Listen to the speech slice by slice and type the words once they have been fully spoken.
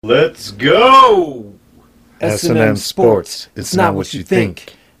Let's go! SNM Sports, it's not what you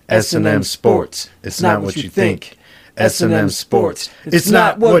think. SNM Sports, it's not what you think. SNM Sports, it's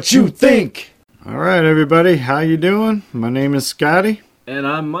not what you think. All right, everybody, how you doing? My name is Scotty. And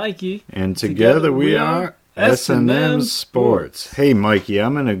I'm Mikey. And together we are SNM Sports. Hey, Mikey,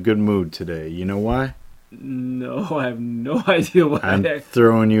 I'm in a good mood today. You know why? No, I have no idea why. I'm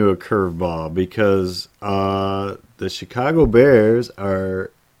throwing you a curveball because the Chicago Bears are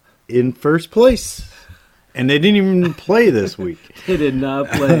in first place. And they didn't even play this week. They did not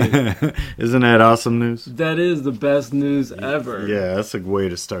play. Isn't that awesome news? That is the best news ever. Yeah, that's a way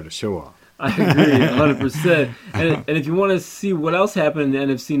to start a show off. I agree, 100%. And if you want to see what else happened in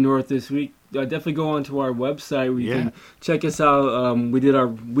the NFC North this week, definitely go onto our website where you can check us out. We did our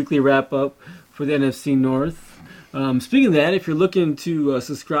weekly wrap-up for the NFC North. Speaking of that, if you're looking to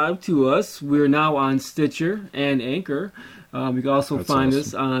subscribe to us, we're now on Stitcher and Anchor. You can also find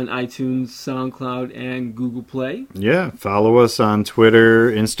us on iTunes, SoundCloud, and Google Play. Yeah, follow us on Twitter,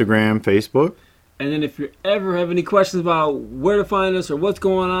 Instagram, Facebook. And then if you ever have any questions about where to find us or what's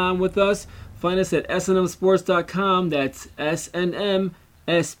going on with us, find us at snmsports.com. That's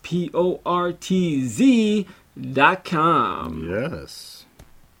snmsportz.com. Yes.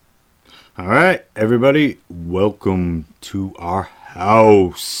 All right, everybody, welcome to our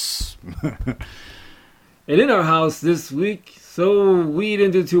house. And in our house this week, so we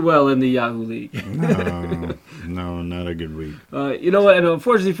didn't do too well in the Yahoo League. No, not a good week. You know what? And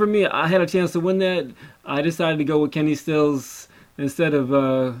unfortunately for me, I had a chance to win that. I decided to go with Kenny Stills instead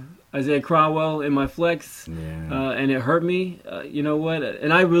of Isaiah Crowell in my flex, and it hurt me. You know what?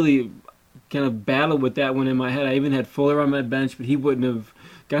 And I really kind of battled with that one in my head. I even had Fuller on my bench, but he wouldn't have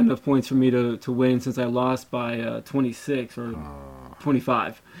got enough points for me to win since I lost by 26 or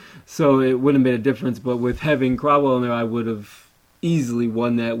 25. So it wouldn't have made a difference. But with having Crowell in there, I would have easily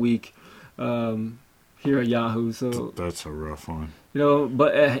won that week here at Yahoo. So that's a rough one. You know,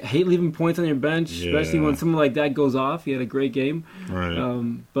 but I hate leaving points on your bench, especially when someone like that goes off. He had a great game. Right.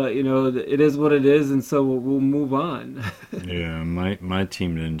 But, you know, it is what it is, and so we'll move on. Yeah, my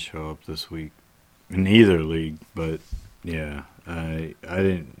team didn't show up this week in either league, but, yeah, I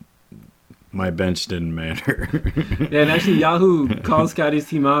didn't. My bench didn't matter. Yeah, and actually Yahoo called Scotty's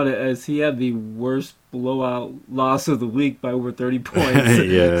team out as he had the worst blowout loss of the week by over 30 points.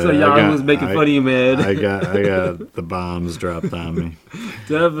 So Yahoo was making fun of you, man. I got the bombs dropped on me.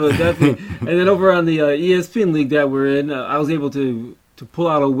 Definitely. And then over on the ESPN league that we're in, I was able to pull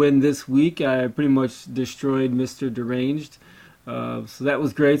out a win this week. I pretty much destroyed Mr. Deranged. So that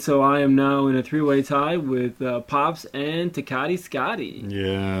was great. So I am now in a three-way tie with Pops and Takati Scotty.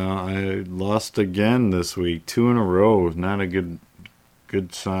 Yeah, I lost again this week, 2 in a row. Not a good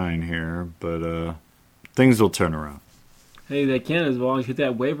sign here, but things will turn around. Hey, they can as long as you hit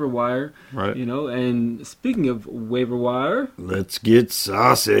that waiver wire. Right. You know, and speaking of waiver wire, let's get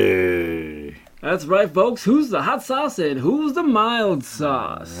saucy. That's right, folks. Who's the hot sauce and who's the mild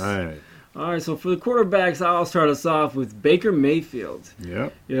sauce? Right. All right, so for the quarterbacks, I'll start us off with Baker Mayfield.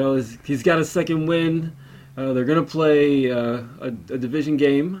 Yep. You know, he's got a second win. They're going to play a division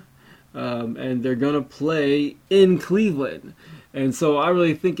game, and they're going to play in Cleveland. And so I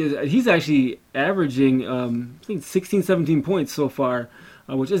really think he's actually averaging, I think, 16, 17 points so far,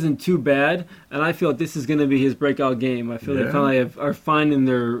 which isn't too bad. And I feel like this is going to be his breakout game. I feel they finally are finding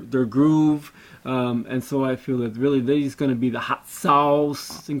their groove. And so I feel that really they're just going to be the hot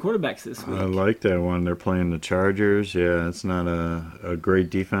sauce in quarterbacks this week. I like that one. They're playing the Chargers. Yeah, it's not a great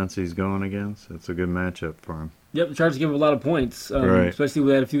defense he's going against. It's a good matchup for him. Yep, the Chargers give him a lot of points, right. Especially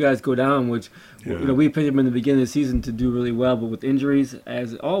with that a few guys go down, which you know we picked them in the beginning of the season to do really well, but with injuries,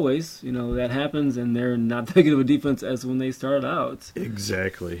 as always, you know that happens, and they're not that good of a defense as when they started out.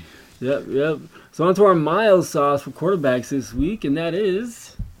 Exactly. Yep. So on to our mild sauce for quarterbacks this week, and that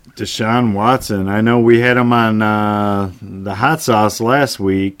is Deshaun Watson. I know we had him on the hot sauce last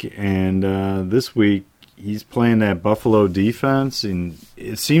week, and this week he's playing that Buffalo defense, and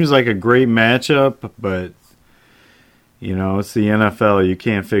it seems like a great matchup, but you know, it's the NFL. You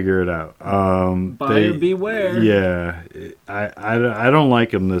can't figure it out. Buyer beware. Yeah. I don't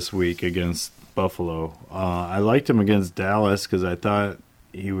like him this week against Buffalo. I liked him against Dallas because I thought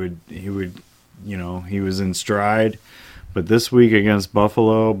he would, you know, he was in stride. But this week against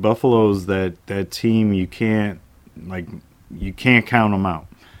Buffalo's that team you can't count them out.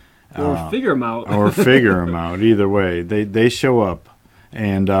 Or figure them out. Or figure them out. Either way. They show up.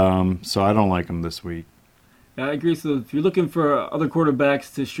 And so I don't like them this week. I agree. So if you're looking for other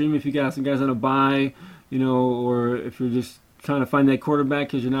quarterbacks to stream, if you got some guys on a bye, you know, or if you're just trying to find that quarterback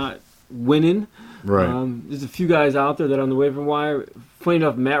because you're not winning. Right. There's a few guys out there that are on the waiver wire. Funny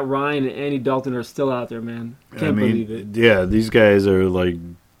enough, Matt Ryan and Andy Dalton are still out there, man. Can't believe it. Yeah, these guys are like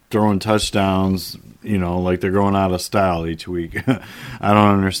throwing touchdowns, like they're going out of style each week. I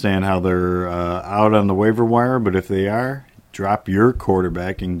don't understand how they're out on the waiver wire, but if they are, drop your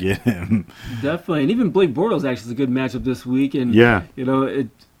quarterback and get him. Definitely. And even Blake Bortles actually is a good matchup this week. And,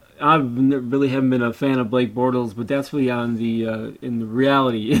 I really haven't been a fan of Blake Bortles, but that's really on in the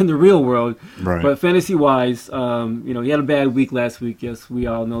real world. Right. But fantasy-wise, he had a bad week last week. Yes, we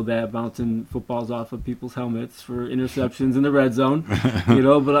all know that, bouncing footballs off of people's helmets for interceptions in the red zone.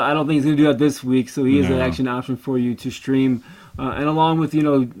 But I don't think he's going to do that this week, so he is an action option for you to stream. And along with,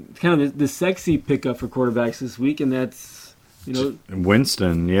 kind of the sexy pickup for quarterbacks this week, and that's,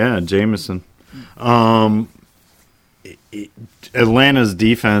 Winston, Jameson. Atlanta's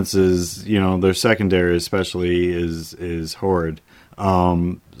defense is, their secondary especially is horrid.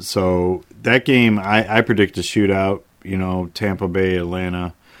 So that game, I predict a shootout, Tampa Bay,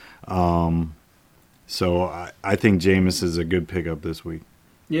 Atlanta. So I think Jameis is a good pickup this week.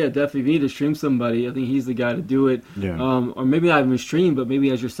 Yeah, definitely. If you need to stream somebody, I think he's the guy to do it. Yeah. Or maybe not even stream, but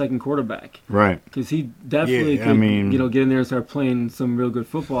maybe as your second quarterback. Right. Because he definitely could, get in there and start playing some real good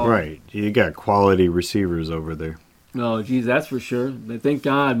football. Right. You got quality receivers over there. Oh, geez, that's for sure. Thank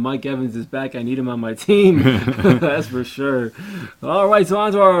God Mike Evans is back. I need him on my team. That's for sure. All right, so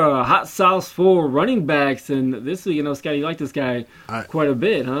on to our hot sauce for running backs. And this week, Scotty, you like this guy quite a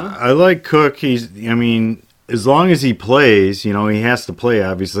bit, huh? I like Cook. As long as he plays, he has to play,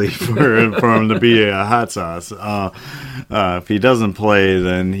 obviously, for him to be a hot sauce. If he doesn't play,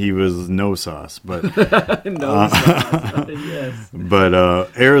 then he was no sauce. But no sauce. Yes. But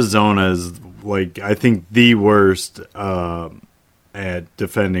Arizona is, I think the worst at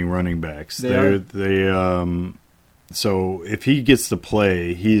defending running backs. So if he gets to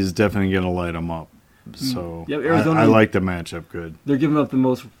play, he's definitely going to light them up. So Arizona, I like the matchup good. They're giving up the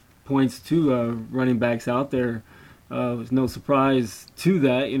most points to running backs out there. There's no surprise to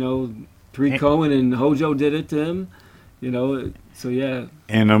that. Tariq Cohen and Hojo did it to him. So yeah.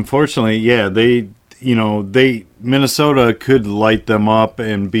 And unfortunately, Minnesota could light them up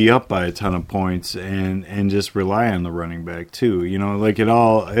and be up by a ton of points and just rely on the running back too. It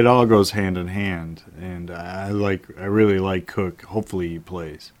all goes hand in hand. And I really like Cook. Hopefully he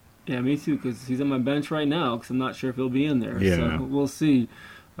plays. Yeah, me too, because he's on my bench right now because I'm not sure if he'll be in there. Yeah. So we'll see.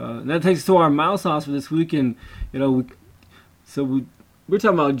 And that takes us to our mouse sauce for this week. And, we're talking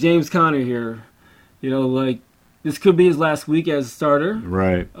about James Conner here. This could be his last week as a starter.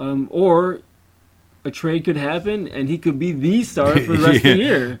 Right. Or a trade could happen, and he could be the starter for the rest of the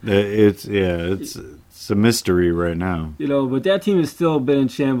year. It's a mystery right now. But that team has still been in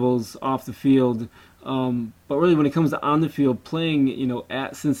shambles off the field. But really, when it comes to on the field, playing,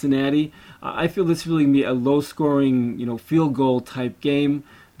 at Cincinnati, I feel this is really going to be a low-scoring, field goal type game.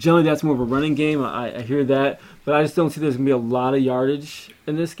 Generally, that's more of a running game. I hear that. But I just don't see there's going to be a lot of yardage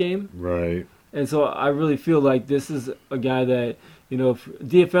in this game. Right. And so I really feel like this is a guy that,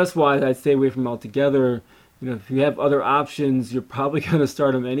 DFS-wise, I'd stay away from altogether. If you have other options, you're probably going to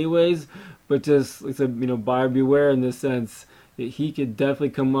start him anyways. But just, like I said, buyer beware in this sense. He could definitely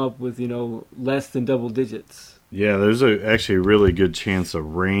come up with, less than double digits. Yeah, there's actually a really good chance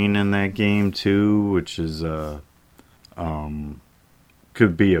of rain in that game, too, which is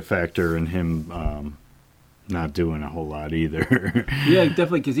could be a factor in him not doing a whole lot either. Yeah,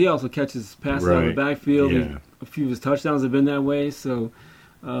 definitely, because he also catches passes out of the backfield. Yeah. A few of his touchdowns have been that way. So,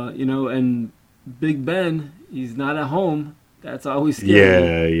 and Big Ben, he's not at home. That's always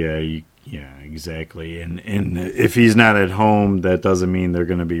scary. Yeah, exactly. And if he's not at home, that doesn't mean they're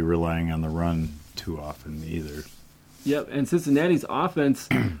going to be relying on the run too often either. Yep, and Cincinnati's offense,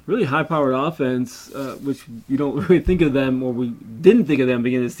 really high-powered offense, which you don't really think of them, or we didn't think of them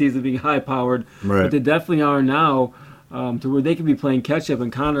beginning of the season being high-powered, right. But they definitely are now, to where they could be playing catch-up,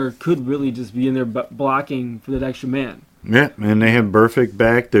 and Connor could really just be in there blocking for that extra man. Yeah, and they have Burfict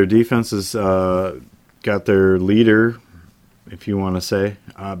back. Their defense has got their leader, if you want to say,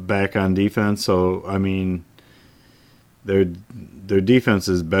 back on defense. So, I mean, their defense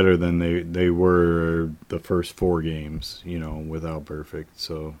is better than they were the first 4 games, without Burfict.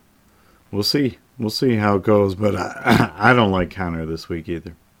 So we'll see. We'll see how it goes. But I don't like Connor this week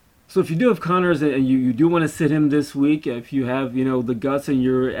either. So if you do have Connors and you do want to sit him this week, if you have, the guts and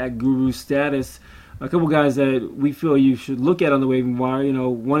you're at guru status, a couple guys that we feel you should look at on the waiver wire,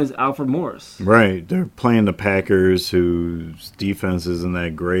 one is Alfred Morris. Right. They're playing the Packers, whose defense isn't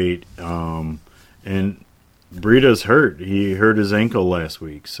that great. And Breida's hurt. He hurt his ankle last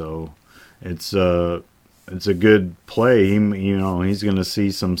week. So it's it's a good play. He's going to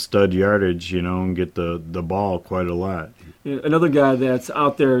see some stud yardage, and get the ball quite a lot. Another guy that's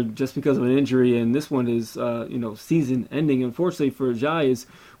out there just because of an injury, and this one is, season ending, unfortunately for Jai, is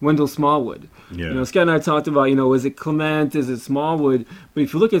Wendell Smallwood. Yeah. Scott and I talked about, is it Clement, is it Smallwood? But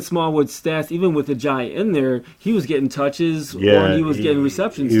if you look at Smallwood's stats, even with the Jai in there, he was getting touches, or he was getting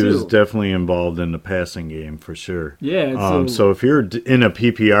receptions too. He was definitely involved in the passing game for sure. Yeah. So if you're in a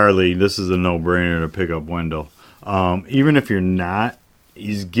PPR league, this is a no-brainer to pick up Wendell. Even if you're not,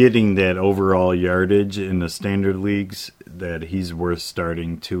 he's getting that overall yardage in the standard leagues that he's worth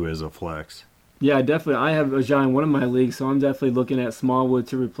starting too as a flex. Yeah, definitely. I have Ajay in one of my leagues, so I'm definitely looking at Smallwood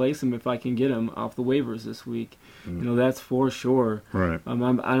to replace him if I can get him off the waivers this week. That's for sure. Right.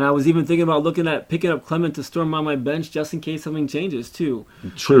 And I was even thinking about picking up Clement to storm on my bench just in case something changes too.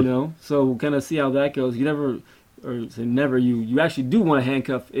 True. So kind of see how that goes. You actually do want to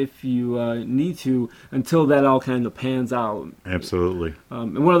handcuff if you need to until that all kind of pans out. Absolutely.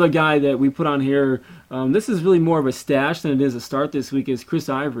 And one other guy that we put on here, this is really more of a stash than it is a start this week, is Chris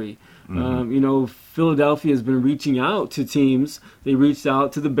Ivory. Philadelphia has been reaching out to teams. They reached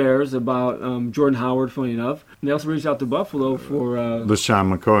out to the Bears about Jordan Howard, funny enough. And they also reached out to Buffalo for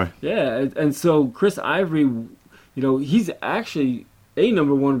LaShawn McCoy. Yeah, and so Chris Ivory, he's actually a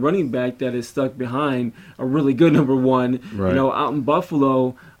number one running back that is stuck behind a really good number one. Right. Out in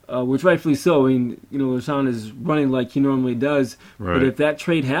Buffalo, which rightfully so. LaShawn is running like he normally does. Right. But if that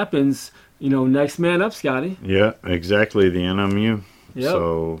trade happens, next man up, Scotty. Yeah, exactly. The NMU. Yep.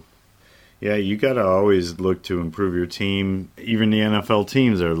 So, yeah, you got to always look to improve your team. Even the NFL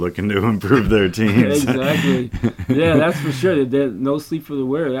teams are looking to improve their teams. Exactly. Yeah, that's for sure. No sleep for the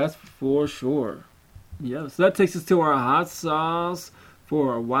wearer. That's for sure. Yeah, so that takes us to our hot sauce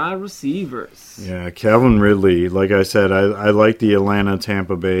for our wide receivers. Yeah, Calvin Ridley. Like I said, I like the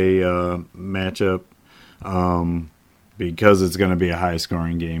Atlanta-Tampa Bay matchup because it's going to be a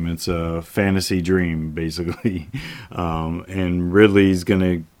high-scoring game. It's a fantasy dream, basically. And Ridley's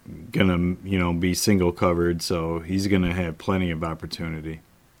going to be single covered, so he's going to have plenty of opportunity.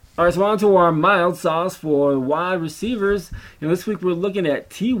 All right, so on to our mild sauce for wide receivers. This week we're looking at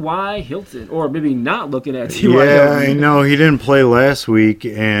T.Y. Hilton, or maybe not looking at T.Y. Hilton. Yeah, I know he didn't play last week,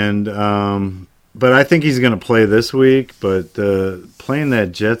 and but I think he's going to play this week. But playing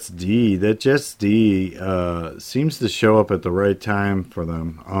that Jets D seems to show up at the right time for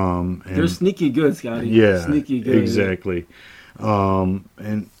them. And they're sneaky good, Scotty. Yeah, sneaky good. Exactly.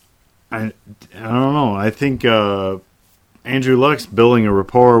 And I don't know. I think Andrew Luck's building a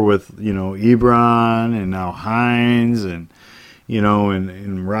rapport with Ebron and now Hines and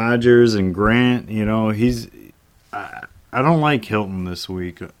and Rodgers and Grant. I don't like Hilton this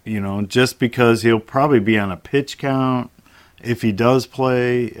week. Just because he'll probably be on a pitch count if he does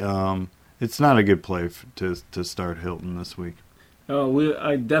play. It's not a good play to start Hilton this week.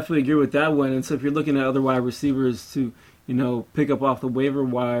 I definitely agree with that one. And so if you're looking at other wide receivers to pick up off the waiver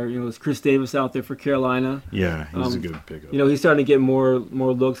wire. Is Chris Davis out there for Carolina? Yeah, he's a good pickup. He's starting to get more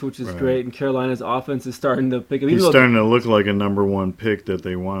looks, which is right. great. And Carolina's offense is starting to pick up. He's starting to look like a number one pick that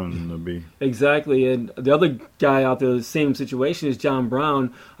they wanted him to be. Exactly. And the other guy out there, the same situation, is John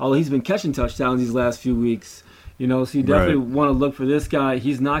Brown, although he's been catching touchdowns these last few weeks. So you definitely want to look for this guy.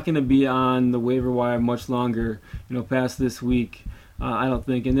 He's not going to be on the waiver wire much longer, past this week, I don't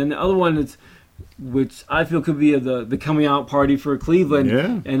think. And then the other one is, which I feel could be the coming out party for Cleveland.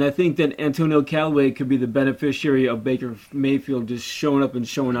 Yeah. And I think that Antonio Callaway could be the beneficiary of Baker Mayfield just showing up and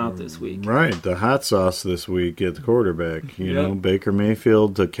showing out this week. Right. The hot sauce this week at the quarterback. Baker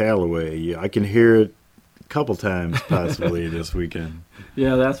Mayfield to Callaway. I can hear it a couple times possibly this weekend.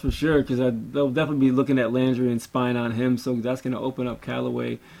 Yeah, that's for sure, because they'll definitely be looking at Landry and spying on him, so that's going to open up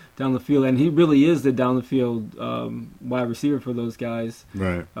Callaway down the field, and he really is the down the field wide receiver for those guys.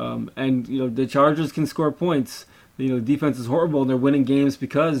 Right. And the Chargers can score points. The defense is horrible, and they're winning games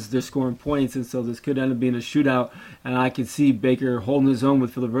because they're scoring points, and so this could end up being a shootout. And I could see Baker holding his own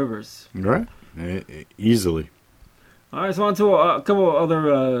with Phillip Rivers. Right. Easily. All right, so on to a couple of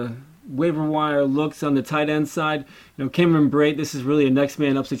other waiver wire looks on the tight end side. Cameron Brate, this is really a next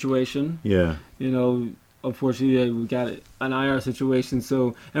man up situation. Yeah. Unfortunately, we got an IR situation.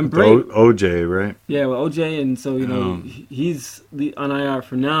 So and Brate, OJ, right? Yeah, well, OJ, and so he's on IR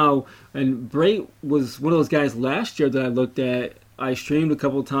for now. And Brate was one of those guys last year that I looked at. I streamed a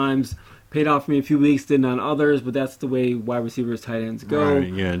couple times, paid off for me a few weeks, didn't on others, but that's the way wide receivers, tight ends go.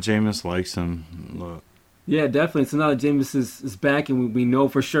 Right. Yeah, Jameis likes him. Look. Yeah, definitely. So now that Jameis is back and we know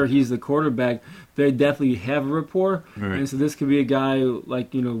for sure he's the quarterback, they definitely have a rapport. Right. And so this could be a guy,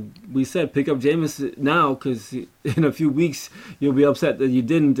 like, we said, pick up Jameis now because in a few weeks you'll be upset that you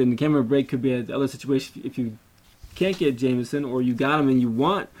didn't. And Cameron Brake could be another situation if you can't get Jameson or you got him and you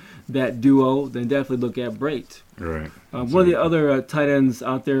want that duo, then definitely look at Brake. Right. One of the other tight ends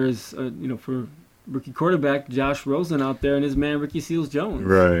out there is, for rookie quarterback Josh Rosen out there and his man Ricky Seals-Jones.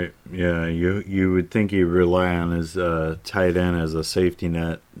 Right. Yeah. You would think he'd rely on his tight end as a safety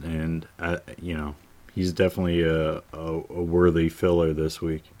net, and he's definitely a worthy filler this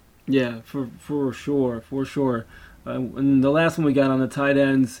week. Yeah, for sure. And the last one we got on the tight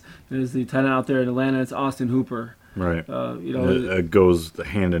ends is the tight end out there in Atlanta. It's Austin Hooper. Right. It goes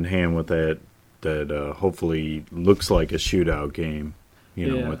hand in hand with that hopefully looks like a shootout game.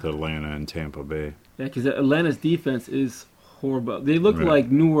 With Atlanta and Tampa Bay. Yeah, because Atlanta's defense is horrible. They look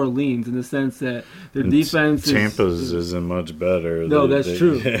like New Orleans in the sense that their defense Tampa's isn't much better. No, that's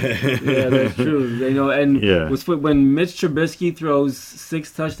true. Yeah, that's true. When Mitch Trubisky throws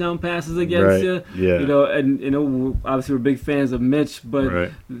 6 touchdown passes against you, and obviously we're big fans of Mitch, but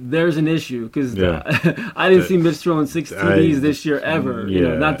there's an issue because I didn't see Mitch throwing 6 TDs this year ever.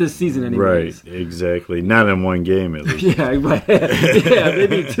 Not this season anyways. Right, exactly. Not in one game at least. Yeah, right. Yeah,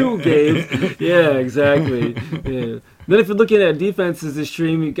 maybe 2 games. Yeah, exactly. Yeah. Then if you're looking at defenses this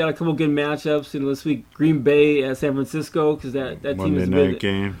stream, you've got a couple good matchups. This week, Green Bay at San Francisco, because that team Monday is a night bit,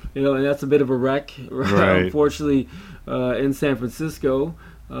 game. And that's a bit of a wreck, right. Unfortunately, in San Francisco.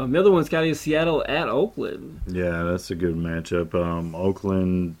 The other one's got Seattle at Oakland. Yeah, that's a good matchup.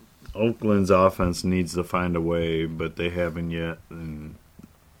 Oakland's offense needs to find a way, but they haven't yet. And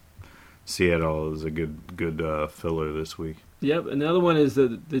Seattle is a good filler this week. Yep, and the other one is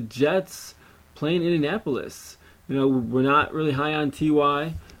the Jets playing Indianapolis. We're not really high on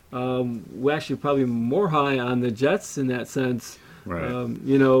T.Y. We're actually probably more high on the Jets in that sense. Right.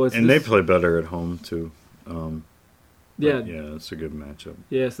 They play better at home, too. It's a good matchup.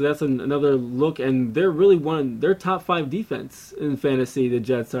 Yeah, so that's another look. And they're really they're top 5 defense in fantasy, the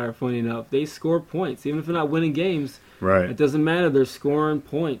Jets are, funny enough. They score points. Even if they're not winning games, right? It doesn't matter. They're scoring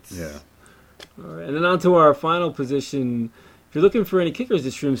points. Yeah. All right, and then on to our final position. If you're looking for any kickers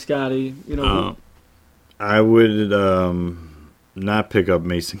this stream, Scotty, I would not pick up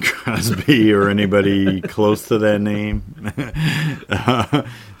Mason Crosby or anybody close to that name.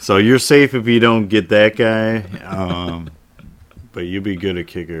 So you're safe if you don't get that guy. But you'd be good at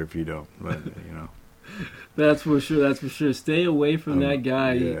kicker if you don't. But, That's for sure. Stay away from that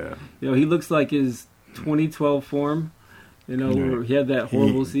guy. Yeah. He looks like his 2012 form. Where he had that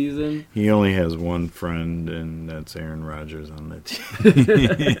horrible season. He only has one friend, and that's Aaron Rodgers on that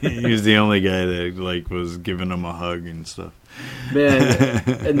team. He was the only guy that was giving him a hug and stuff. Man,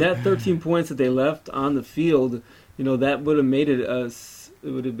 and that 13 points that they left on the field, that would have made it it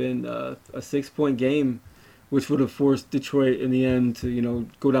would have been a 6-point game, which would have forced Detroit in the end to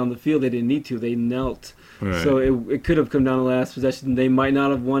go down the field. They didn't need to. They knelt. Right. So it could have come down to last possession. They might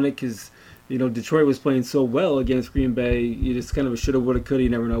not have won it because Detroit was playing so well against Green Bay. You just kind of shoulda, woulda, coulda. You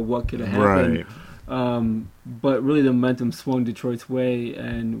never know what could have happened. Right. But really, the momentum swung Detroit's way,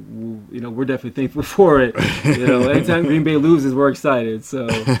 and we're definitely thankful for it. Anytime Green Bay loses, we're excited. So.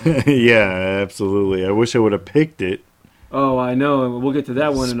 Yeah, absolutely. I wish I would have picked it. Oh, I know, and we'll get to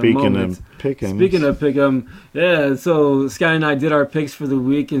that one in a moment. Speaking of pick'em, yeah. So Scott and I did our picks for the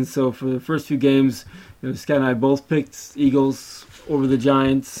week, and so for the first few games, Scott and I both picked Eagles over the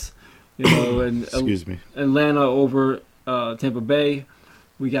Giants. And Excuse me. Atlanta over Tampa Bay.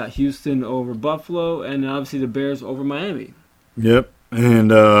 We got Houston over Buffalo, and obviously the Bears over Miami. Yep,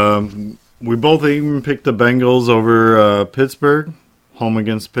 and we both even picked the Bengals over Pittsburgh, home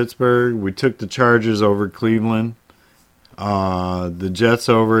against Pittsburgh. We took the Chargers over Cleveland, the Jets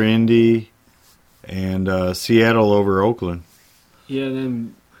over Indy, and Seattle over Oakland. Yeah, and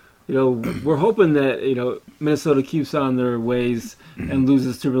then we're hoping that Minnesota keeps on their ways and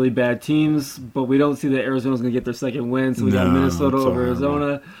loses to really bad teams, but we don't see that Arizona's going to get their second win, so we got Minnesota over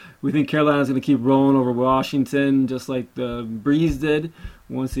Arizona. We think Carolina's going to keep rolling over Washington, just like the Breeze did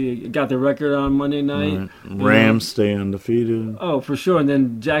once he got the record on Monday night. Right. Rams stay undefeated. Oh, for sure. And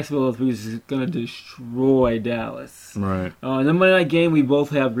then Jacksonville is going to destroy Dallas. Right. And then Monday night game, we both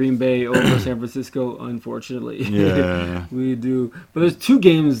have Green Bay over San Francisco, unfortunately. Yeah. We do. But there's 2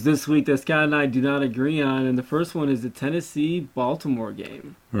 games this week that Scott and I do not agree on, and the first one is the Tennessee-Baltimore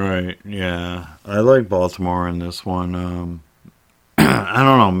game. Right, yeah. I like Baltimore in this one. I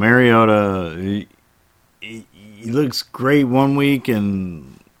don't know. Mariota, he looks great one week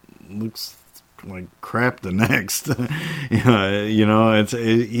and looks like crap the next. He's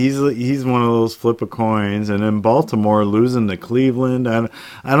one of those flip of coins. And then Baltimore losing to Cleveland. I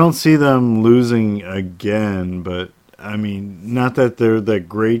don't see them losing again, but I mean, not that they're that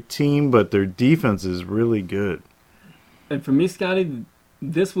great team, but their defense is really good. And for me, Scotty,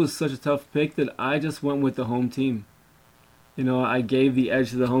 this was such a tough pick that I just went with the home team. I gave the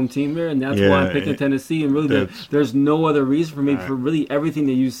edge to the home team here, and that's why I'm picking Tennessee. And really, there's no other reason for me for really everything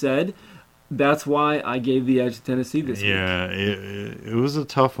that you said. That's why I gave the edge to Tennessee this week. Yeah, it was a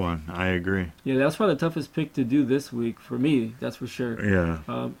tough one. I agree. Yeah, that's probably the toughest pick to do this week for me. That's for sure. Yeah.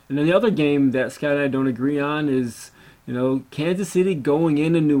 And then the other game that Scott and I don't agree on is, Kansas City going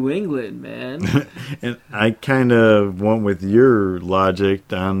into New England, man. And I kind of went with your logic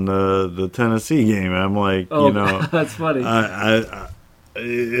on the Tennessee game. I'm like, that's funny.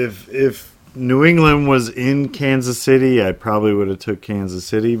 If New England was in Kansas City, I probably would have took Kansas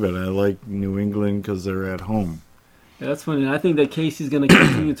City, but I like New England because they're at home. Yeah, that's funny. I think that Casey's going to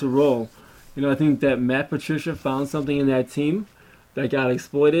continue to roll. I think that Matt Patricia found something in that team that got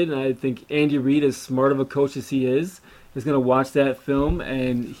exploited, and I think Andy Reid, as smart of a coach as he is going to watch that film,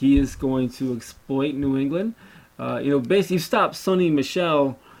 and he is going to exploit New England. Basically, you stop Sonny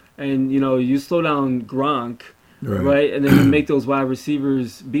Michel, and, you slow down Gronk, right? And then you make those wide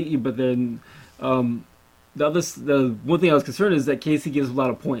receivers beat you. But then the one thing I was concerned is that Casey gives a lot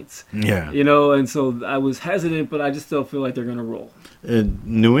of points. Yeah. And so I was hesitant, but I just still feel like they're going to roll.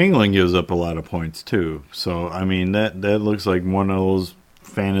 New England gives up a lot of points, too. So, I mean, that looks like one of those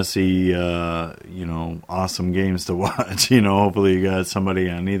fantasy, awesome games to watch. Hopefully you got somebody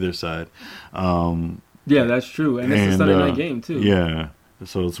on either side. Yeah, that's true. And it's a Sunday night game, too. Yeah.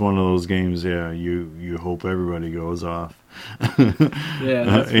 So it's one of those games, you hope everybody goes off. Yeah,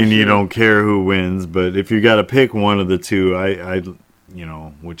 that's and you don't care who wins, but if you got to pick one of the two, I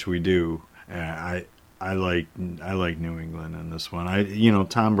which we do, I like New England in this one.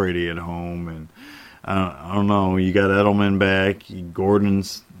 Tom Brady at home, and I don't know, you got Edelman back,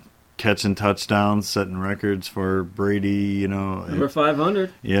 Gordon's catching touchdowns, setting records for Brady, Number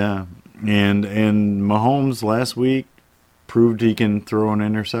 500. Yeah. And Mahomes last week proved he can throw an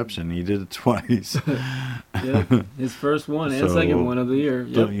interception. He did it twice. Yeah, his first one and second one of the year.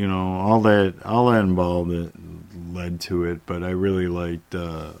 Yep. All that involved that led to it, but I really liked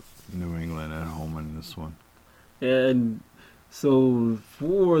New England at home in this one. And so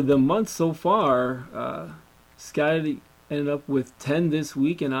for the month so far, Scotty ended up with 10 this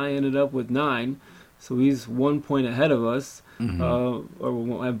week, and I ended up with 9. So he's 1 point ahead of us, or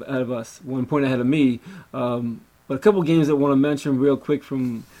ahead of us, 1 point ahead of me. But a couple games I want to mention real quick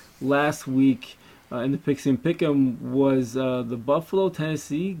from last week in the Picks and Pick'em was the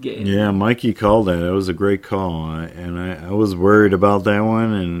Buffalo-Tennessee game. Yeah, Mikey called that. It was a great call, and I was worried about that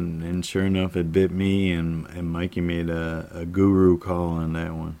one, and sure enough, it bit me, and Mikey made a guru call on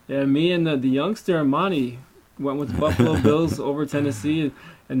that one. Yeah, me and the youngster, Amani, went with the Buffalo Bills over Tennessee,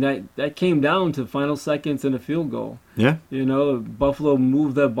 and that came down to final seconds and a field goal. Yeah. Buffalo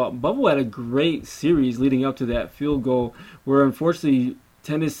moved that. Buffalo had a great series leading up to that field goal, where unfortunately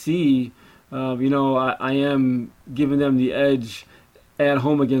Tennessee, I am giving them the edge at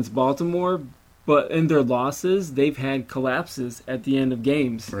home against Baltimore, but in their losses, they've had collapses at the end of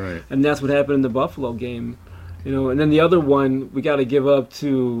games. Right. And that's what happened in the Buffalo game. And then the other one, we got to give up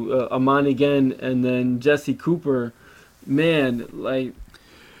to Amani again, and then Jesse Cooper. Man,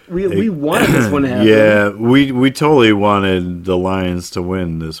 we wanted this one to happen. Yeah, we totally wanted the Lions to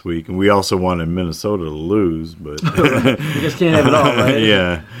win this week, and we also wanted Minnesota to lose, but you just can't have it all, right?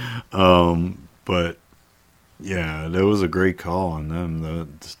 Yeah, but yeah, that was a great call on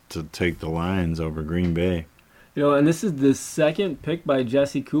them to take the Lions over Green Bay. And this is the second pick by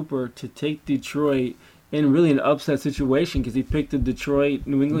Jesse Cooper to take Detroit in really an upset situation, because he picked the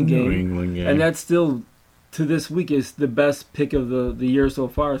Detroit-New England game, and that's still, to this week, is the best pick of the year so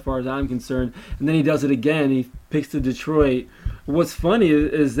far as I'm concerned. And then he does it again. He picks the Detroit. What's funny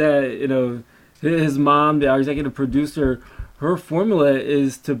is that, his mom, our executive producer, her formula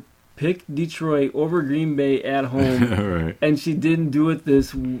is to pick Detroit over Green Bay at home. Right. And she didn't do it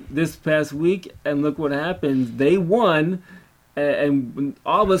this past week, and look what happened. They won. And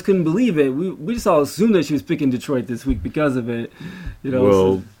all of us couldn't believe it. We just all assumed that she was picking Detroit this week because of it.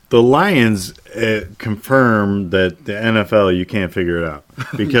 Well, the Lions confirmed that the NFL, you can't figure it out,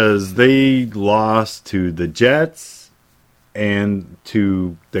 because they lost to the Jets and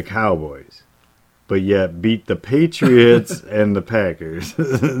to the Cowboys, but yet beat the Patriots and the Packers.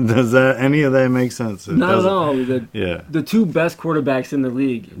 Does any of that make sense? Not at all. The two best quarterbacks in the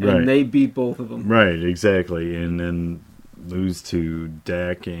league, and they beat both of them. Right, exactly. And then lose to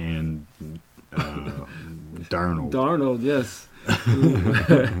Dak and Darnold. Darnold, yes.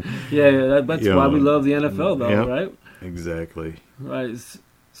 That's why we love the NFL, though, right? Exactly. Right.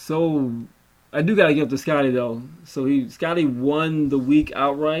 So I do got to give up to Scotty, though. So Scotty won the week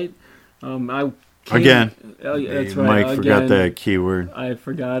outright. Again. That's right. Mike forgot that keyword. I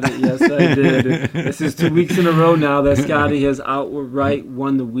forgot it. Yes, I did. This is 2 weeks in a row now that Scotty has outright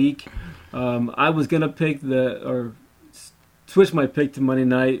won the week. I was going to switch my pick to Monday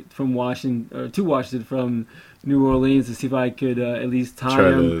night from Washington from New Orleans to see if I could at least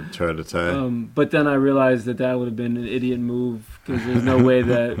tie him. Try to tie. But then I realized that would have been an idiot move because there's no way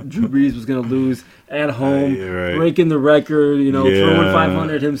that Drew Brees was going to lose at home, breaking the record, throwing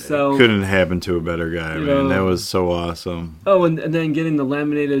 500 himself. It couldn't happen to a better guy, man. That was so awesome. Oh, and then getting the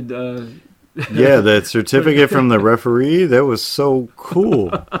laminated... that certificate from the referee, that was so cool.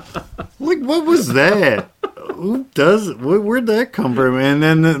 What was that? Who does it? Where'd that come from? And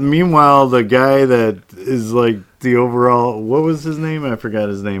then, meanwhile, the guy that is the overall, what was his name? I forgot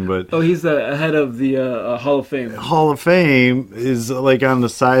his name, but he's the head of the Hall of Fame. Hall of Fame is on the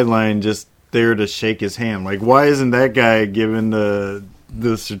sideline, just there to shake his hand. Why isn't that guy given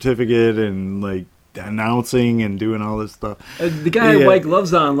the certificate and announcing and doing all this stuff? The guy had white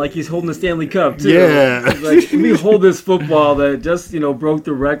gloves on, he's holding the Stanley Cup too. Yeah, let me hold this football that just broke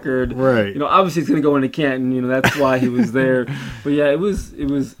the record. Right. Obviously it's going to go into Canton. That's why he was there. But yeah, it was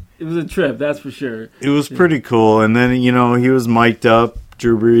a trip, that's for sure. It was pretty cool. And then he was mic'd up.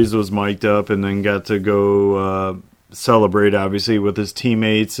 Drew Brees was mic'd up, and then got to go celebrate, obviously, with his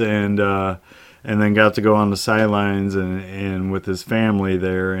teammates, and then got to go on the sidelines and with his family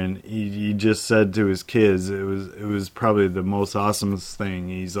there, and he just said to his kids, it was probably the most awesomest thing.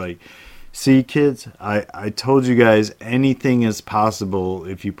 He's like, "See, kids, I told you guys anything is possible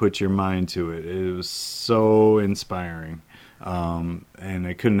if you put your mind to it." It was so inspiring, and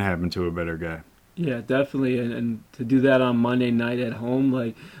it couldn't happen to a better guy. Yeah, definitely, and to do that on Monday night at home,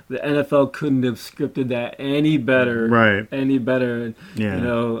 the NFL couldn't have scripted that any better. Right. Any better. Yeah.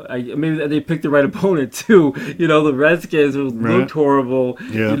 Maybe they picked the right opponent too. The Redskins looked horrible.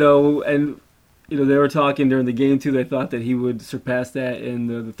 Yeah. And they were talking during the game too. They thought that he would surpass that in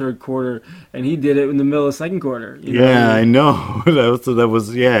the third quarter, and he did it in the middle of the second quarter. I know. that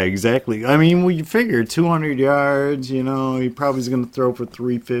was exactly. I mean, you figure 200 yards. He probably is going to throw for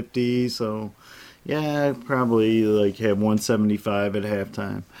 350. So. Yeah, probably had 175 at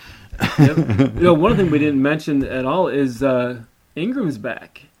halftime. Yep. One thing we didn't mention at all is Ingram's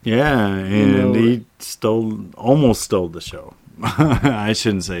back. Yeah, and he almost stole the show. I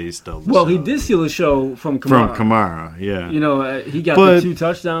shouldn't say he stole the show. Well, he did steal the show from Kamara. From Kamara, yeah. He got the 2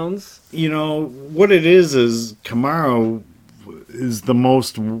 touchdowns. What it is Kamara is the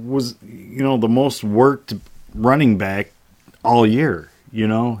most worked running back all year.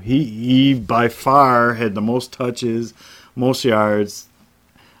 He by far had the most touches, most yards,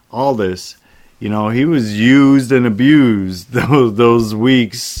 all this. He was used and abused those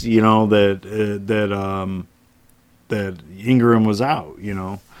weeks. That Ingram was out.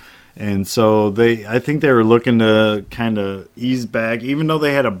 And so I think they were looking to kind of ease back, even though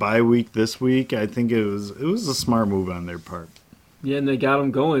they had a bye week this week. I think it was a smart move on their part. Yeah, and they got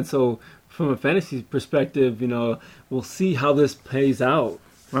him going. So from a fantasy perspective, we'll see how this plays out.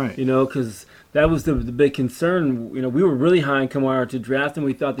 Right. Because that was the big concern. We were really high on Kamara to draft him.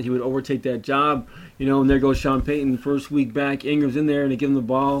 We thought that he would overtake that job. And there goes Sean Payton, first week back. Ingram's in there, and they give him the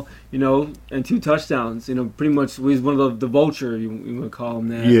ball, and 2 touchdowns. Pretty much he's one of the vulture, you would call him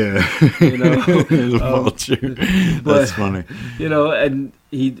that. Yeah. The vulture. That's funny. And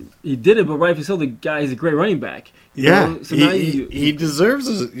he did it, but rightfully so. The guy is a great running back. So now he deserves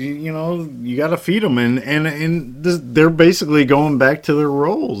it. You got to feed him, and they're basically going back to their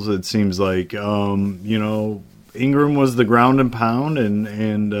roles. It seems like Ingram was the ground and pound,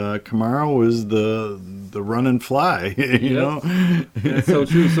 and Kamara was the run and fly. You know, that's so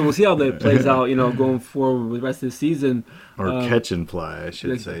true. So we'll see how that plays out. Going forward with the rest of the season. Or catch and fly, I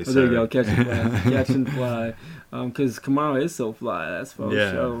should say. There you go, catch and fly, catch and fly. Because Kamara is so fly. That's for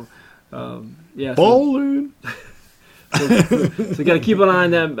sure. Bowling. So got to keep an eye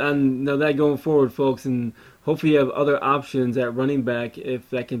on that, that going forward, folks, and hopefully you have other options at running back if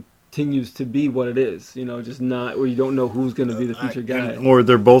that continues to be what it is. Just not where you don't know who's going to be the future guy. Or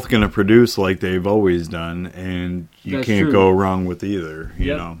they're both going to produce like they've always done, and That's can't true. go wrong with either.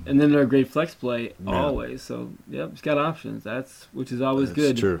 You know, and then they're a great flex play always. So it's got options. Which is always good.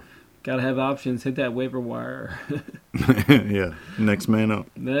 That's true. Got to have options. Hit that waiver wire. Yeah, next man up.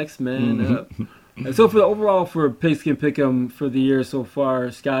 Next man up. And so for Pigskin Pick'em for the year so far,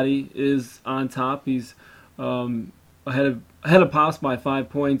 Scotty is on top. He's ahead of Pops by 5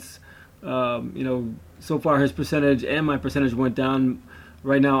 points. So far his percentage and my percentage went down.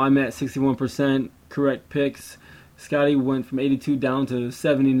 Right now I'm at 61% correct picks. Scotty went from 82 down to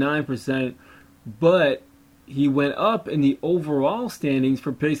 79%, but he went up in the overall standings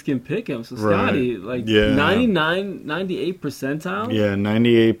for Pigskin Pick'em. So Scotty, 98 percentile. Yeah,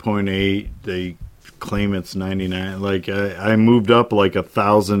 98.8. They claim it's 99. Like I moved up like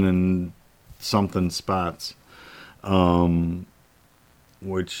 1,000 and something spots,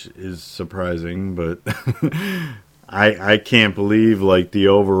 which is surprising, but I can't believe like the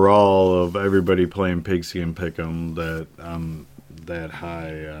overall of everybody playing Pigskin Pick'em that I'm that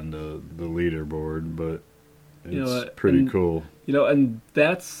high on the leaderboard, but it's pretty cool. And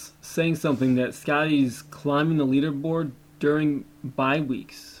that's saying something, that Scotty's climbing the leaderboard during bye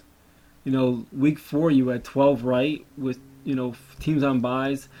weeks. Week 4 you had 12 right with teams on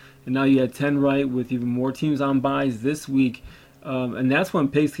byes, and now you had 10 right with even more teams on byes this week, and that's when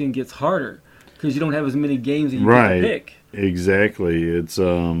Pigskin gets harder because you don't have as many games that you can pick. Exactly. It's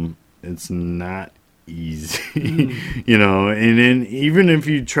not easy, and then even if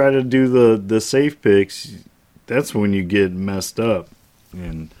you try to do the safe picks, that's when you get messed up.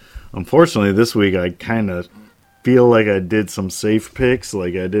 And unfortunately this week I kind of feel like I did some safe picks,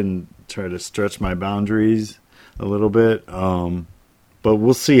 like I didn't try to stretch my boundaries a little bit, but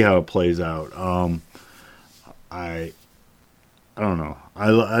we'll see how it plays out. I don't know.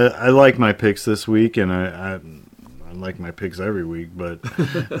 I like my picks this week, and I like my picks every week, but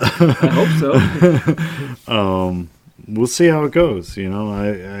I hope so. We'll see how it goes.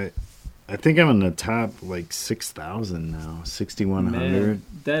 I think I'm in the top like 6,000 now, 6,100.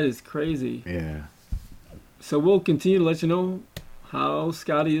 That is crazy. Yeah. So we'll continue to let you know how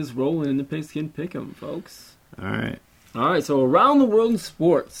Scotty is rolling in the Pigskin Pick'em, folks. All right. So around the world in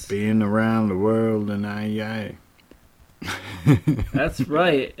sports. Being around the world and I. That's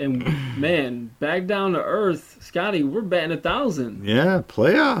right. And man, back down to earth, Scotty, we're batting 1,000. Yeah,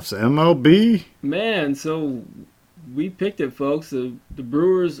 playoffs, MLB. Man, so we picked it, folks. The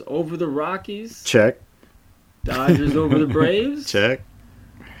Brewers over the Rockies. Check. Dodgers over the Braves. Check.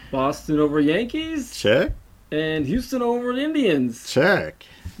 Boston over Yankees. Check. And Houston over the Indians. Check.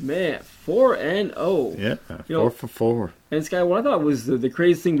 Man, 4-0. Yeah, 4 for 4. And Sky, what I thought was the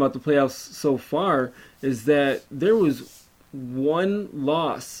craziest thing about the playoffs so far is that there was one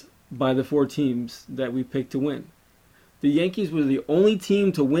loss by the 4 teams that we picked to win. The Yankees were the only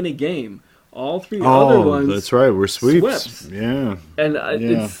team to win a game. All 3 other ones. That's right. We're sweeps. Yeah. And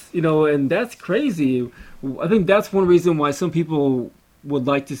it's and that's crazy. I think that's one reason why some people would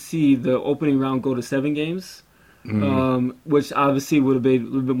like to see the opening round go to 7 games, which obviously would have been a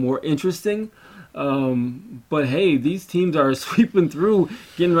little bit more interesting. But hey, these teams are sweeping through,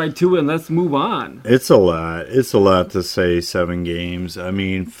 getting right to it, and let's move on. It's a lot. It's a lot to say 7 games. I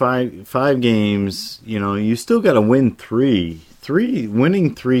mean, five games, you still got to win 3.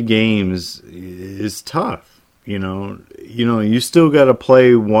 Winning 3 games is tough. You still got to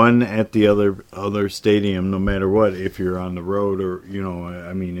play one at the other stadium, no matter what. If you're on the road, or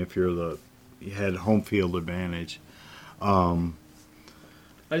if you had home field advantage. I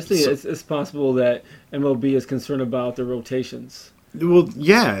just think it's possible that MLB is concerned about the rotations. Well,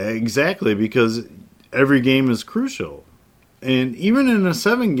 yeah, exactly, because every game is crucial, and even in a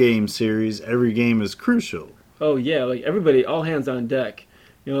 7-game series, every game is crucial. Oh yeah, like everybody, all hands on deck.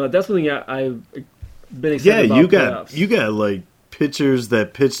 That's one thing I've been excited about. Yeah, you got like pitchers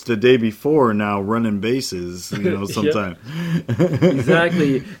that pitched the day before now running bases. Sometimes.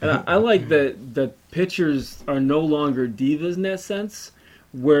 Exactly, and I like that pitchers are no longer divas in that sense,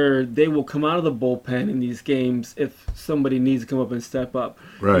 where they will come out of the bullpen in these games if somebody needs to come up and step up.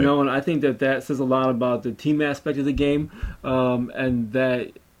 Right. And I think that says a lot about the team aspect of the game, and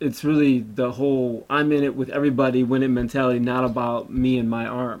that it's really the whole I'm in it with everybody win-it mentality, not about me and my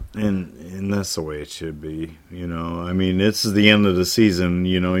arm. And that's the way it should be. It's the end of the season.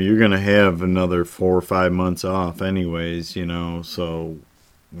 You're going to have another 4 or 5 months off anyways, so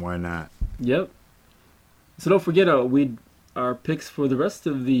why not? Yep. So don't forget our picks for the rest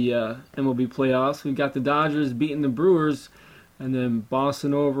of the MLB playoffs. We've got the Dodgers beating the Brewers, and then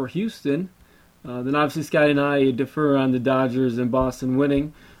Boston over Houston. Then obviously Scotty and I defer on the Dodgers and Boston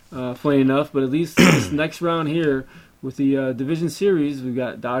winning, funny enough. But at least this next round here with the division series, we've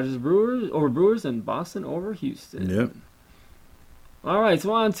got Dodgers over Brewers and Boston over Houston. Yep. All right,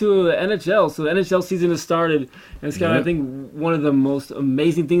 so on to the NHL. So the NHL season has started, and Scott, I think one of the most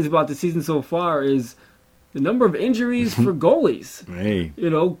amazing things about the season so far is the number of injuries for goalies. Hey, You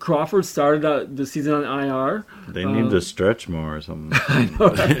know, Crawford started out the season on IR. they need to stretch more or something. I know,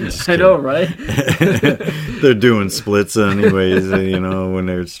 right? I know, right? They're doing splits anyways, you know, when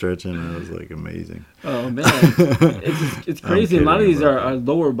they're stretching. It was like amazing. Oh man, it's crazy. A lot of these are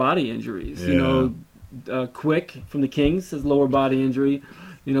lower body injuries. You know, Quick from the Kings has lower body injury.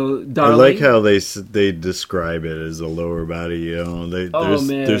 You know, Darling. I like how they describe it as a lower body. You know,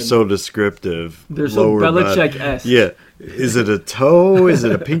 they're so descriptive. They're so Belichick-esque. Yeah, is it a toe? Is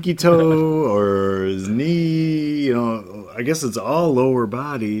it a pinky toe or his knee? You know, I guess it's all lower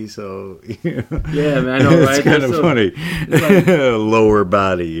body. So yeah, man, I know, right? It's kind of funny. Like, lower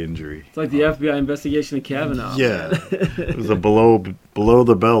body injury. It's like the FBI investigation of Kavanaugh. Yeah, it was a below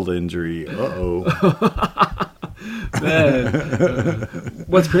the belt injury. Man,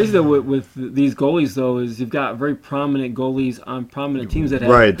 what's crazy though with these goalies though is you've got very prominent goalies on prominent teams that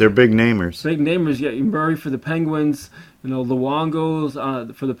have they're big namers. Big namers. Yeah, Murray for the Penguins, you know,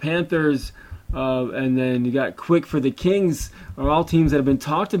 Luongos for the Panthers, and then you got Quick for the Kings. Are all teams that have been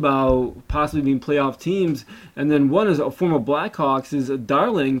talked about possibly being playoff teams. And then one is a former Blackhawks is a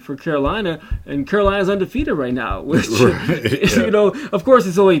Darling for Carolina, and Carolina's undefeated right now. Which you know, of course,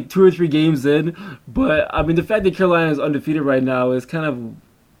 it's only 2 or 3 games in, but I mean the fact that Carolina is undefeated right now is kind of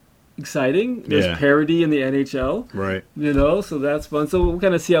exciting. There's parity in the NHL, right? You know, so that's fun. So we'll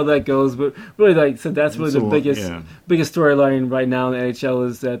kind of see how that goes. But really, like so, that's really the biggest storyline right now in the NHL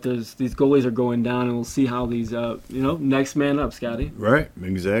is that these goalies are going down, and we'll see how these next man up, Scotty. Right,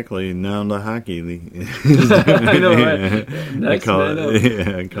 exactly. Now the hockey league. I know, right? Next man up.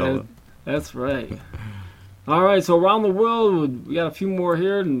 Yeah, I call it. That's right. All right, so around the world, we got a few more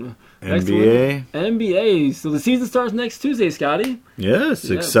here. And NBA. So the season starts next Tuesday, Scotty.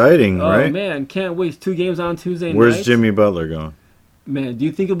 Yes, exciting, right? Oh, man, can't wait. 2 games on Tuesday night. Where's Jimmy Butler going? Man, do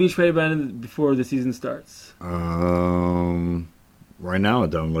you think he'll be traded before the season starts? Right now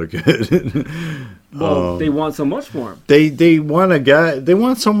it don't look good. Well, they want so much for him. They want a guy. They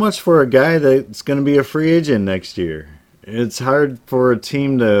want so much for a guy that's going to be a free agent next year. It's hard for a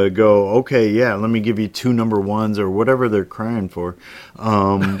team to go, okay, yeah, let me give you 2 number 1s or whatever they're crying for.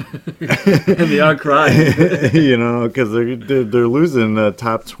 And they are crying. You know, because they're losing a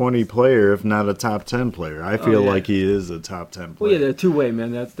top 20 player, if not a top 10 player. I feel like he is a top 10 player. Well, yeah, they're two-way,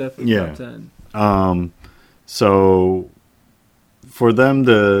 man. That's definitely top 10. So for them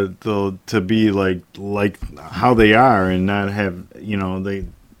to be like how they are and not have, you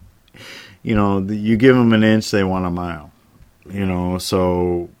give them an inch, they want a mile.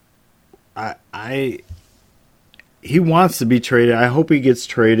 So he wants to be traded. I hope he gets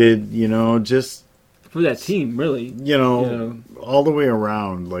traded, just for that team, really. All the way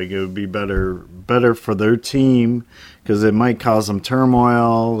around. Like, it would be better for their team because it might cause some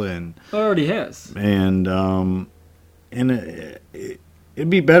turmoil and it already has. And it'd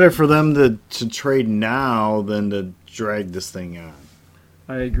be better for them to trade now than to drag this thing on.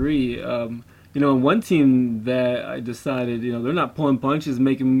 I agree. One team that I decided, they're not pulling punches,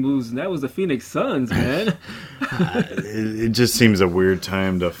 making moves, and that was the Phoenix Suns, man. It just seems a weird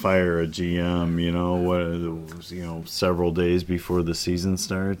time to fire a GM, several days before the season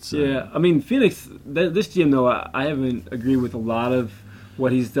starts. Yeah, I mean, Phoenix, this GM, though, I haven't agreed with a lot of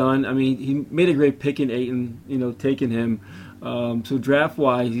what he's done. I mean, he made a great pick in Ayton, taking him. So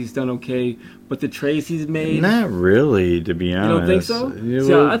draft-wise, he's done okay. But the trades he's made... Not really, to be honest. You don't think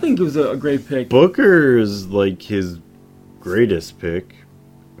so? I think it was a great pick. Booker is like his greatest pick.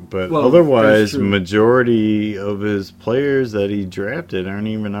 But otherwise, majority of his players that he drafted aren't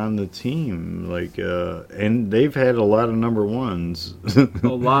even on the team. And they've had a lot of number 1s. a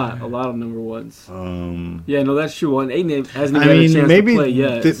lot of number 1s. Yeah, no, that's true. And Ayton hasn't even had a chance to play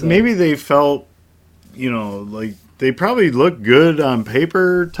yet. Maybe they felt, they probably look good on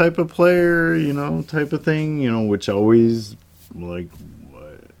paper type of player, type of thing, which always,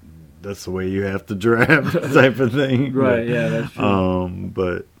 that's the way you have to draft type of thing. Right, yeah, that's true.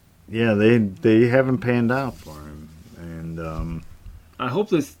 But, yeah, they haven't panned out for him. And I hope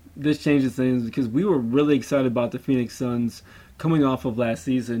this changes things because we were really excited about the Phoenix Suns coming off of last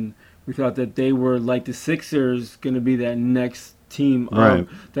season. We thought that they were like the Sixers, going to be that next team,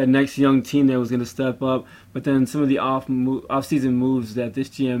 that next young team that was going to step up. But then some of the off-season moves that this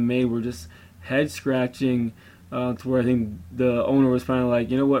GM made were just head-scratching to where I think the owner was finally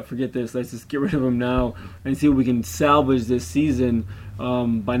like, you know what, forget this. Let's just get rid of him now and see if we can salvage this season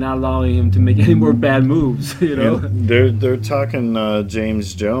by not allowing him to make any more bad moves. They're talking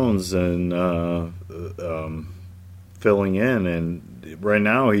James Jones and filling in, and right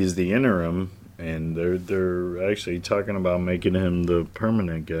now he's the interim. And they're actually talking about making him the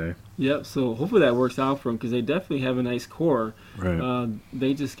permanent guy. Yep, so hopefully that works out for them because they definitely have a nice core. Right.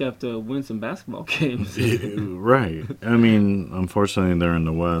 They just have to win some basketball games. Right. I mean, unfortunately, they're in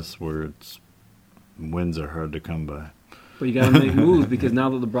the West where wins are hard to come by. But you got to make moves because now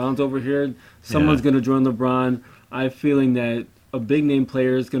that LeBron's over here, someone's going to join LeBron. I have a feeling that a big-name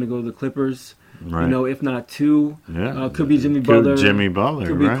player is going to go to the Clippers. Right. You know, if not two. Yeah. Could be Jimmy Butler. Jimmy Butler,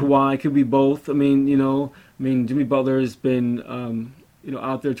 could be right? Kawhi. Could be both. I mean, Jimmy Butler has been,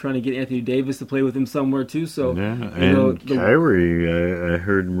 out there trying to get Anthony Davis to play with him somewhere too. So, Kyrie, I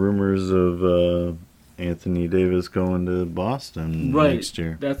heard rumors of Anthony Davis going to Boston next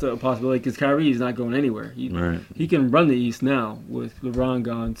year. That's a possibility because Kyrie is not going anywhere. He can run the East now with LeBron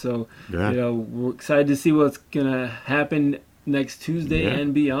gone. So, we're excited to see what's gonna happen next Tuesday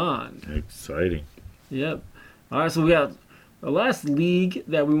and beyond. Exciting. Yep. All right, so we got the last league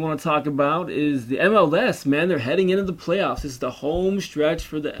that we want to talk about is the MLS, man. They're heading into the playoffs. This is the home stretch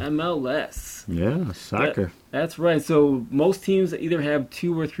for the MLS. Yeah, soccer. That's right. So most teams either have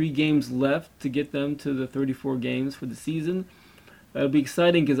 2 or 3 games left to get them to the 34 games for the season. That'll be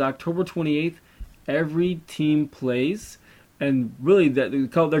exciting because October 28th, every team plays. And really,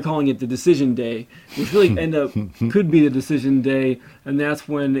 they're calling it the decision day, which really could be the decision day, and that's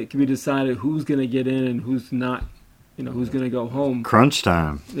when it can be decided who's going to get in and who's not, who's going to go home. Crunch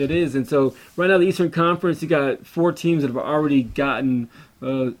time. It is, and so right now the Eastern Conference, you got 4 teams that have already gotten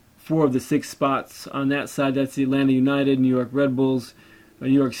 4 of the 6 spots on that side. That's the Atlanta United, New York Red Bulls, New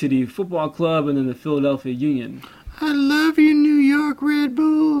York City Football Club, and then the Philadelphia Union. I love you, New York Red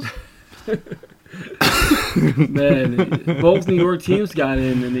Bulls. Man, both New York teams got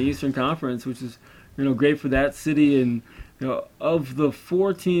in the Eastern Conference, which is great for that city. And of the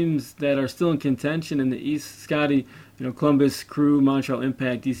 4 teams that are still in contention in the East, Scotty, Columbus Crew, Montreal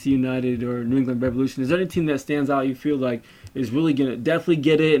Impact, DC United, or New England Revolution. Is there any team that stands out you feel like is really going to definitely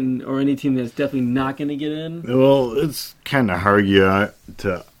get it, or any team that's definitely not going to get in? Well, it's kind of hard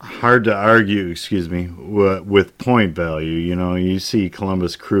to argue, with point value. You see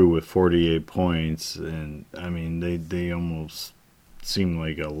Columbus Crew with 48 points, and I mean they almost seem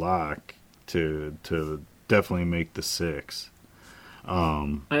like a lock to definitely make the 6.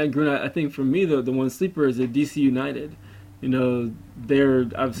 I agree. I think for me, the one sleeper is at DC United. They're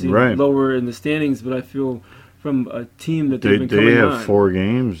obviously lower in the standings, but I feel from a team that they've been coming on. They have 4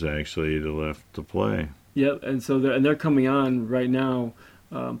 games actually left to play. Yep, and so they're coming on right now,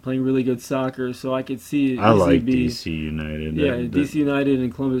 playing really good soccer. So I could see I like DC United. Yeah, DC United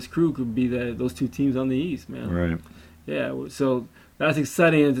and Columbus Crew could be those 2 teams on the East, man. Right. Yeah, so that's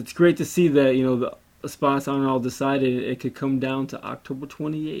exciting, and it's great to see that the spots aren't all decided. It could come down to October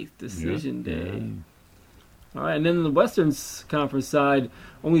 28th, decision day. Yeah. All right, and then on the Western Conference side,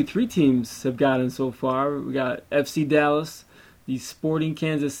 only 3 teams have gotten so far. We got FC Dallas, the Sporting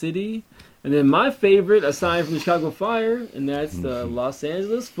Kansas City, and then my favorite, aside from the Chicago Fire, and that's the Los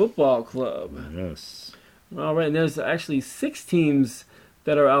Angeles Football Club. Yes. All right, and there's actually 6 teams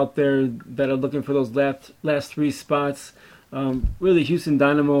that are out there that are looking for those last 3 spots. Really, Houston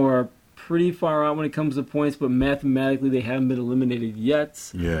Dynamo are pretty far out when it comes to points, but mathematically they haven't been eliminated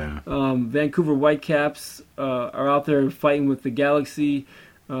yet. Yeah. Vancouver Whitecaps are out there fighting with the Galaxy,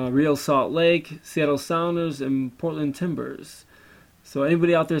 Real Salt Lake, Seattle Sounders, and Portland Timbers. So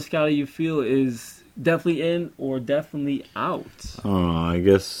anybody out there, Scotty, you feel is definitely in or definitely out? I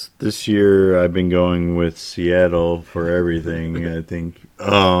guess this year I've been going with Seattle for everything, I think.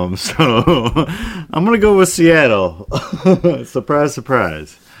 So I'm going to go with Seattle. Surprise,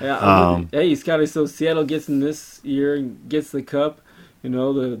 surprise. Yeah, hey, Scotty, so Seattle gets in this year and gets the cup. The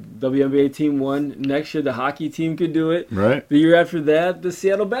WNBA team won. Next year, the hockey team could do it. Right. The year after that, the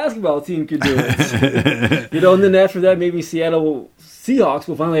Seattle basketball team could do it. And then after that, maybe Seattle Seahawks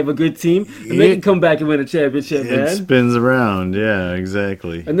will finally have a good team, and they can come back and win a championship, man. It spins around, yeah,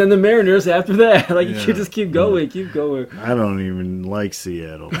 exactly. And then the Mariners after that. You can just keep going, keep going. I don't even like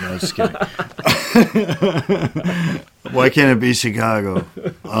Seattle. No, just kidding. Why can't it be Chicago?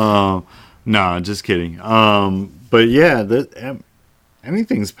 No, just kidding. But yeah,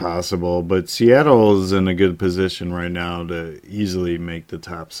 anything's possible. But Seattle is in a good position right now to easily make the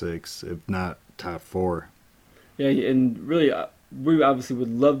top 6, if not top 4. Yeah, and really, we obviously would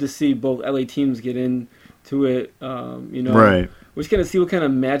love to see both LA teams get into it. Right. We're just going to see what kind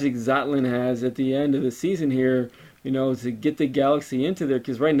of magic Zotlin has at the end of the season here, to get the Galaxy into there.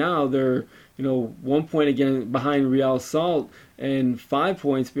 Because right now they're, 1 point again behind Real Salt and 5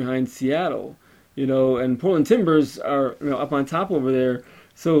 points behind Seattle. And Portland Timbers are, up on top over there.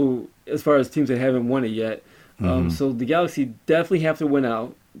 So as far as teams that haven't won it yet. So the Galaxy definitely have to win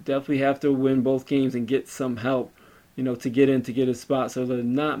out. definitely have to win both games and get some help, to get a spot. So they're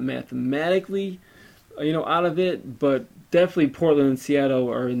not mathematically, out of it, but definitely Portland and Seattle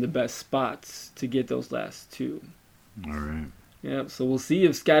are in the best spots to get those last two. All right. Yeah, so we'll see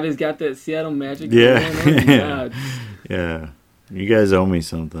if Scotty's got that Seattle magic. Yeah. Yeah. You guys owe me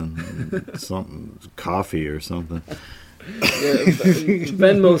something. Coffee or something.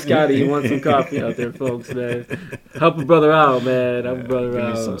 Venmo Scotty, you want some coffee out there, folks, man. Help a brother out, man. Help a brother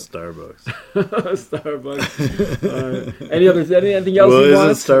out. Give me some Starbucks. Anything else you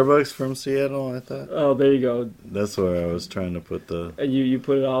want? Is it Starbucks from Seattle, I thought? Oh, there you go. That's where I was trying to put the... And you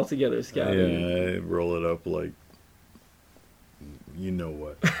put it all together, Scotty. Yeah, I roll it up like... You know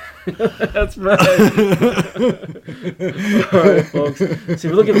what. That's right. All right, folks. So if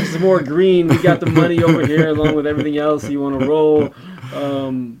you're looking for some more green, we got the money over here along with everything else you want to roll.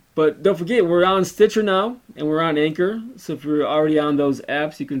 But don't forget, we're on Stitcher now, and we're on Anchor. So if you're already on those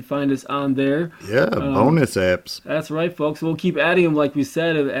apps, you can find us on there. Yeah, bonus apps. That's right, folks. We'll keep adding them, like we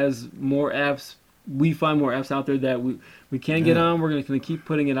said, as more apps. We find more apps out there that we can get on. We're going to keep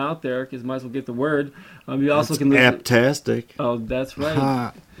putting it out there because might as well get the word. You also can listen. Apptastic. Oh, that's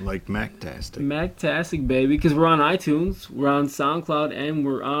right. Like Mactastic. Mactastic, baby, because we're on iTunes, we're on SoundCloud, and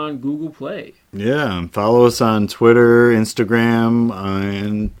we're on Google Play. Yeah, and follow us on Twitter, Instagram,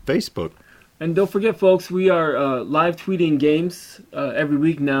 and Facebook. And don't forget, folks, we are live tweeting games every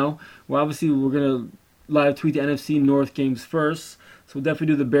week now. Well, obviously, we're going to live tweet the NFC North games first. So we'll definitely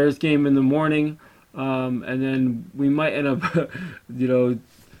do the Bears game in the morning. And then we might end up,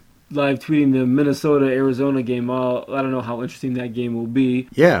 live tweeting the Minnesota-Arizona game. I don't know how interesting that game will be.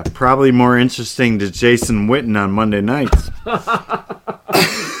 Yeah, probably more interesting to Jason Witten on Monday nights.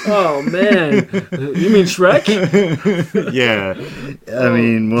 Oh, man. You mean Shrek? Yeah. I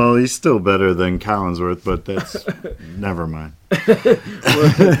mean, well, he's still better than Collinsworth, but that's... Never mind.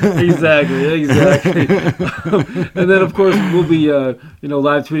 Exactly. And then, of course, we'll be, live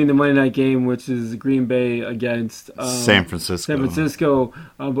tweeting the Monday night game, which is Green Bay against San Francisco.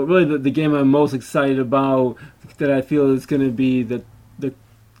 But really, the game I'm most excited about, that I feel is going to be the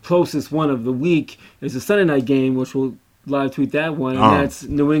closest one of the week, is the Sunday night game, which will live tweet that one, and that's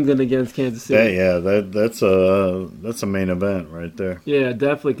New England against Kansas City. That's a main event right there. Yeah,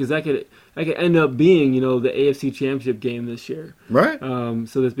 definitely, because that could end up being, the AFC Championship game this year. Right.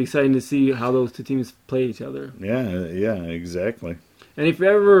 So it's exciting to see how those two teams play each other. Yeah, exactly. And if you're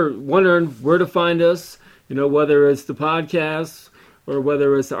ever wondering where to find us, whether it's the podcast or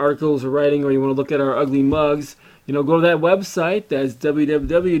whether it's the articles or writing, or you want to look at our ugly mugs, go to that website. That's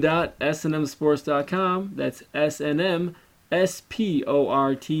www.snmsportz.com. That's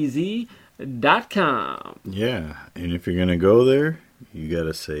snmsportz.com. Yeah, and if you're going to go there, you got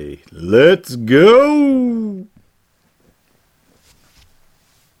to say, let's go!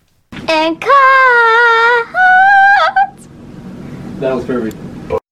 And cut! That was perfect.